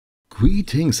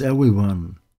Greetings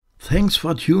everyone, thanks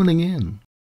for tuning in.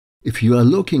 If you are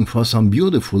looking for some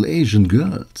beautiful Asian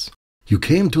girls, you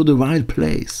came to the right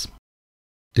place.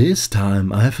 This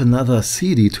time I have another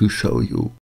CD to show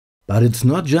you, but it's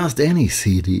not just any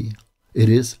CD, it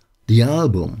is the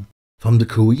album from the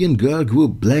Korean girl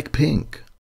group BLACKPINK.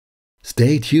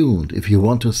 Stay tuned if you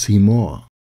want to see more.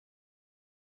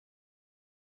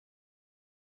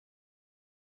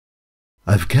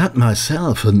 I've got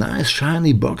myself a nice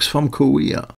shiny box from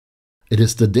Korea. It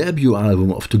is the debut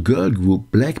album of the girl group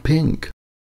BLACKPINK,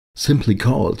 simply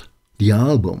called The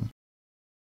Album.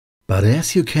 But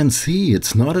as you can see,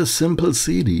 it's not a simple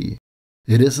CD.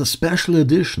 It is a special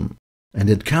edition and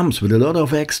it comes with a lot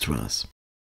of extras.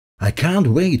 I can't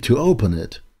wait to open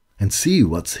it and see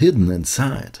what's hidden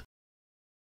inside.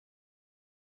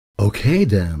 Okay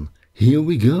then, here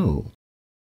we go.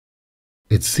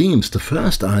 It seems the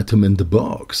first item in the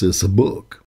box is a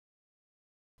book.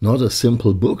 Not a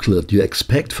simple booklet you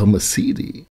expect from a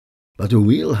CD, but a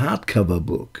real hardcover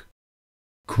book.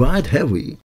 Quite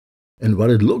heavy, and what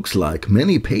it looks like,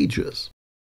 many pages.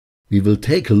 We will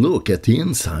take a look at the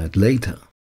inside later.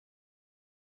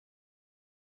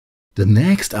 The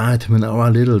next item in our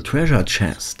little treasure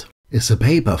chest is a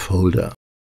paper folder,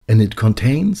 and it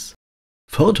contains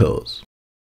photos.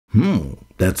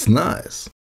 That's nice.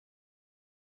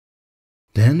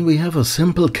 Then we have a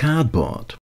simple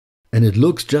cardboard, and it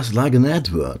looks just like an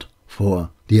advert for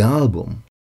the album.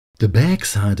 The back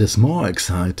side is more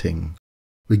exciting.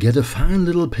 We get a fine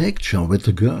little picture with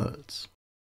the girls.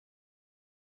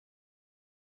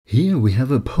 Here we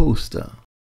have a poster.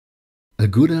 A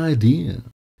good idea.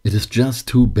 It is just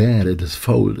too bad it is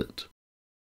folded.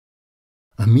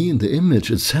 I mean, the image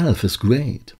itself is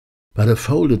great, but a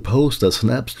folded poster is an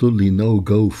absolutely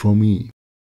no-go for me.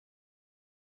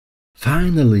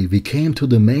 Finally, we came to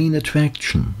the main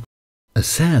attraction, a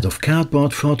set of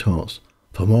cardboard photos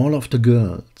from all of the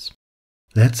girls.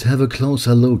 Let's have a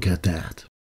closer look at that.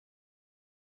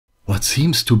 What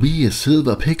seems to be a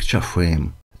silver picture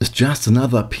frame is just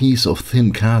another piece of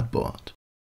thin cardboard.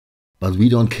 But we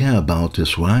don't care about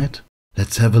this, right?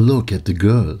 Let's have a look at the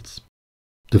girls.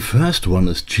 The first one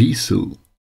is Jisoo,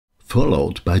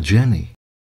 followed by Jennie.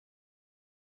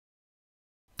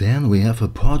 Then we have a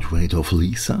portrait of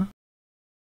Lisa.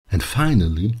 And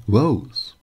finally,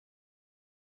 Rose.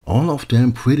 All of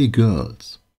them pretty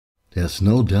girls. There's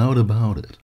no doubt about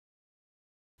it.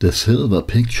 The silver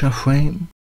picture frame?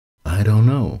 I don't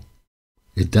know.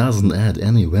 It doesn't add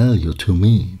any value to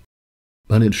me.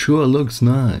 But it sure looks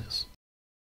nice.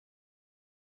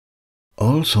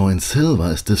 Also in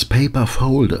silver is this paper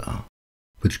folder,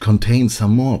 which contains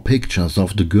some more pictures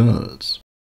of the girls.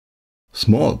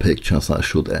 Small pictures, I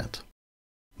should add.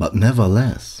 But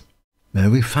nevertheless,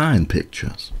 very fine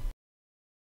pictures.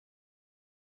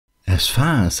 As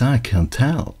far as I can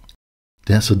tell,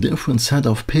 there's a different set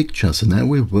of pictures in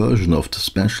every version of the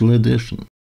special edition,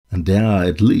 and there are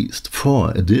at least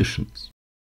 4 editions.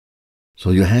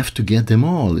 So you have to get them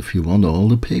all if you want all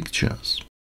the pictures.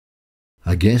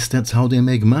 I guess that's how they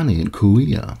make money in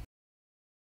Korea.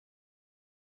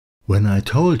 When I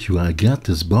told you I got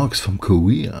this box from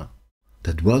Korea,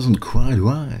 that wasn't quite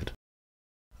right.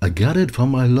 I got it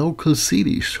from my local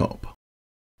CD shop.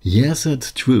 Yes,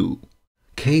 it's true.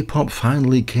 K-pop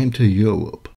finally came to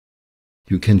Europe.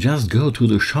 You can just go to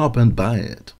the shop and buy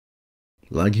it.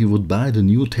 Like you would buy the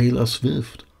new Taylor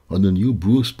Swift or the new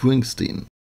Bruce Springsteen.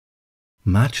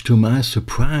 Much to my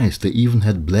surprise, they even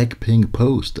had BLACKPINK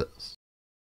posters.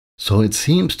 So it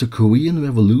seems the Korean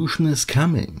Revolution is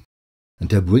coming, and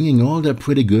they're bringing all their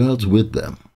pretty girls with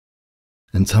them.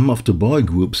 And some of the boy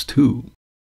groups too.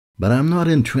 But I'm not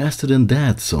interested in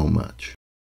that so much.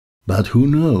 But who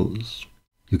knows?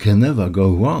 You can never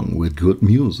go wrong with good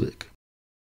music.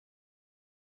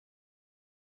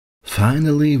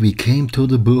 Finally, we came to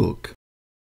the book.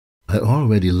 I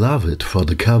already love it for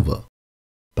the cover,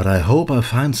 but I hope I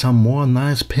find some more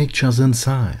nice pictures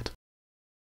inside.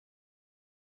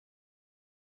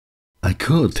 I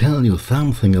could tell you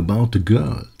something about the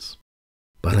girls,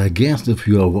 but I guess if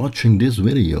you are watching this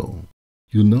video,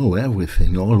 you know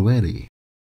everything already.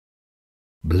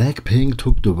 BLACKPINK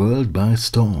took the world by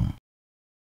storm.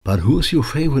 But who's your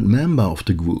favorite member of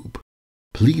the group?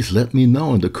 Please let me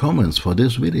know in the comments for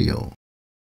this video.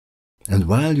 And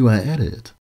while you are at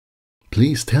it,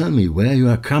 please tell me where you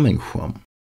are coming from.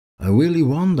 I really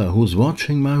wonder who's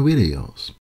watching my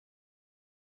videos.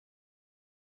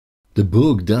 The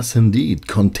book does indeed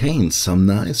contain some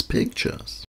nice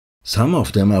pictures. Some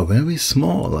of them are very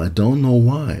small, I don't know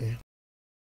why.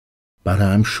 But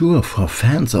I'm sure for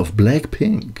fans of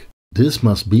BLACKPINK, this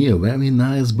must be a very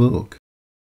nice book.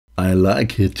 I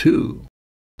like it too.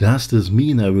 Does this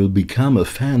mean I will become a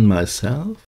fan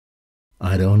myself?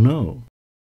 I don't know.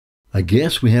 I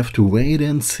guess we have to wait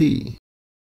and see.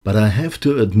 But I have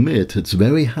to admit it's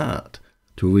very hard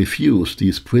to refuse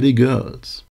these pretty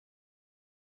girls.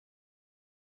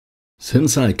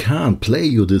 Since I can't play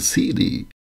you the CD,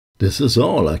 this is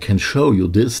all I can show you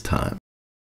this time.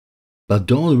 But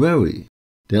don't worry,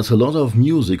 there's a lot of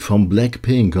music from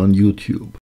BLACKPINK on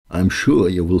YouTube. I'm sure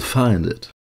you will find it.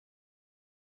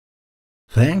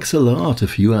 Thanks a lot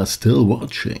if you are still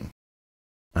watching.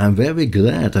 I'm very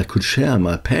glad I could share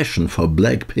my passion for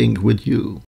BLACKPINK with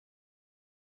you.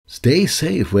 Stay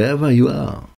safe wherever you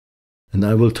are, and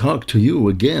I will talk to you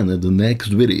again in the next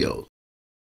video.